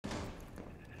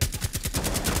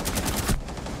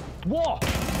What?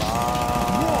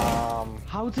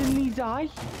 How didn't he die?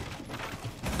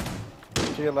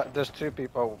 There's two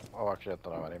people. Oh, actually, I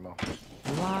don't know anymore.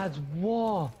 Lads,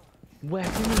 what?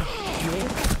 Weapon is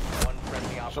shit. One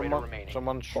friendly operator remaining.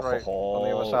 Someone's straight on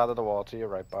the other side of the wall to your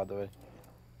right, by the way.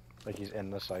 Like he's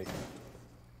in the site.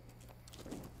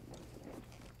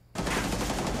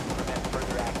 Prevent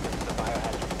further access to the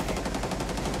biohazard container.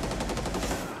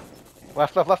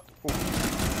 Left. Stop the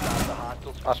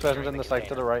hostiles from Last person's securing in the site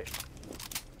to the right.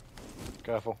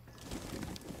 Careful.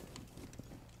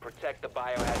 Protect the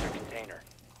biohazard container.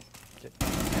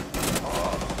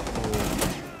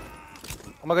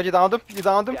 Oh my god, you downed him! You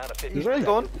downed him! Down to 50 He's really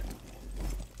done.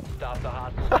 Stop the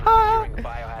hostiles from securing the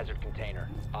biohazard container.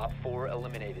 Op 4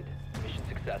 eliminated. Mission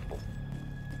successful.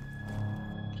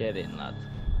 Get in, lad.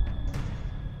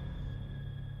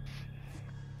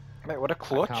 Mate, what a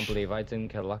clutch! I can't believe I didn't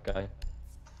kill that guy.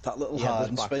 That little Yeah,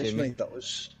 hiding that's back space, to me. mate, that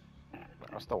was...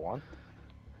 That's the one.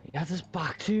 He had his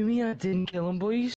back to me and I didn't kill him, boys.